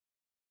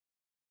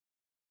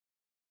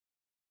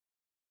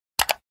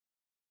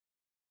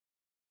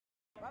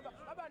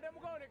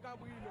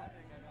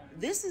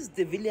This is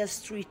De Villiers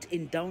Street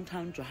in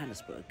downtown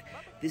Johannesburg.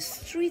 The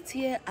streets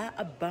here are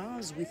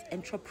abuzz with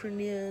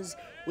entrepreneurs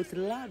with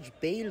large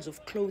bales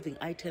of clothing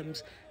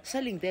items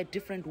selling their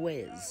different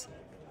wares.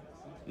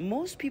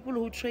 Most people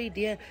who trade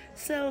here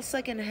sell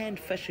second-hand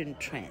fashion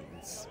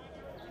trends.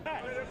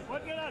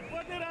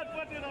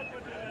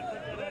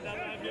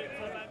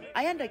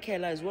 Ayanda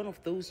Khela is one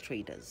of those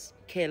traders.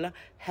 Khela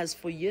has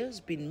for years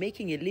been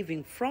making a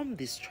living from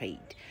this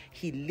trade.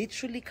 He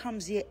literally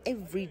comes here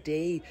every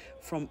day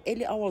from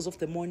early hours of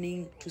the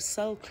morning to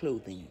sell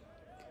clothing.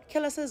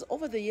 Khela says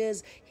over the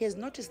years he has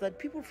noticed that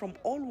people from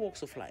all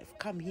walks of life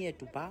come here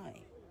to buy.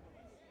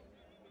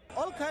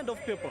 All kind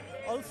of people,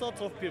 all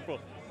sorts of people.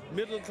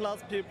 Middle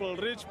class people,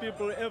 rich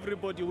people,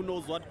 everybody who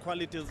knows what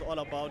quality is all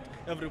about,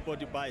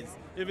 everybody buys.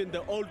 Even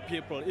the old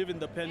people, even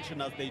the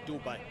pensioners, they do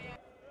buy.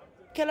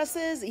 Khela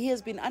says he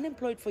has been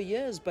unemployed for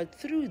years, but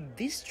through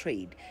this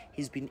trade,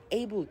 he's been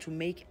able to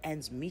make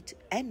ends meet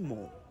and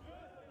more.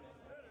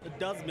 It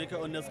does make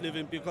an honest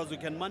living because we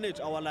can manage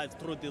our lives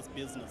through this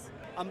business.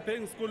 I'm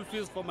paying school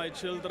fees for my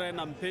children,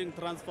 I'm paying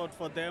transport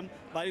for them,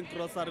 buying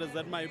groceries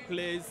at my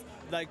place.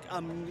 Like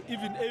I'm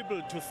even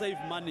able to save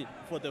money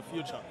for the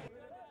future.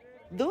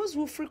 Those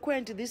who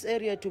frequent this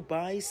area to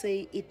buy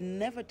say it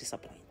never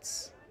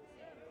disappoints.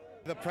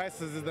 The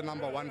prices is the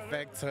number one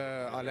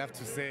factor, I'll have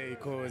to say,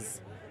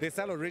 because they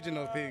sell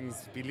original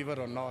things, believe it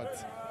or not.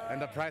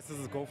 And the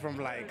prices go from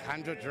like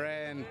 100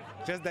 rand,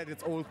 just that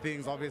it's old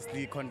things,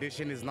 obviously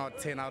condition is not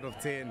 10 out of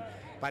 10.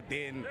 But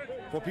then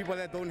for people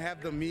that don't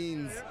have the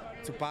means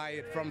to buy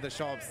it from the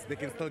shops, they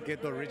can still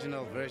get the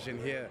original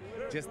version here,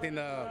 just in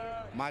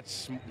a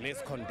much less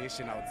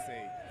condition, I would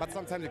say. But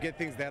sometimes you get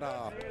things that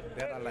are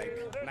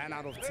like 9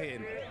 out of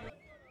 10.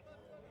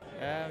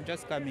 I'm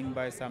just coming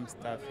by some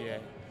stuff here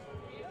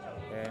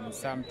and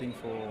something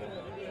for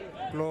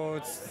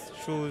clothes,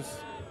 shoes,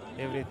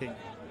 everything.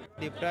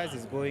 The price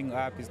is going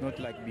up, it's not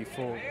like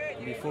before.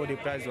 Before the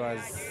price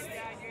was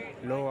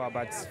lower,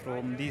 but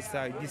from this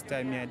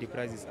time here the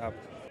price is up.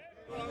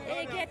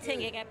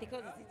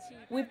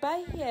 We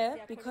buy here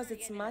because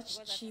it's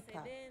much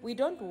cheaper. We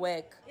don't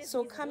work,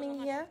 so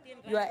coming here,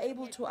 you are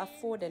able to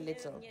afford a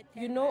little.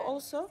 You know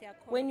also,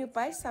 when you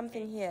buy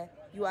something here,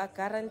 you are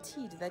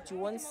guaranteed that you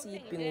won't see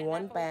it being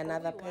worn by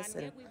another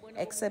person,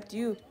 except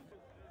you.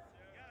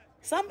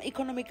 Some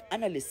economic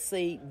analysts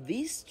say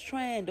this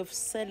trend of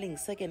selling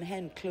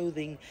second-hand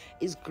clothing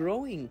is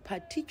growing,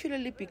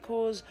 particularly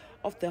because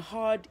of the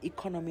hard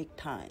economic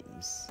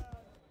times.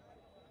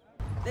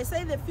 They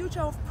say the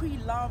future of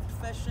pre-loved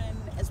fashion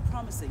is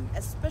promising,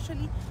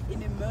 especially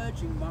in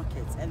emerging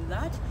markets, and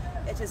that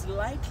it is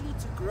likely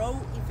to grow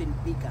even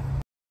bigger.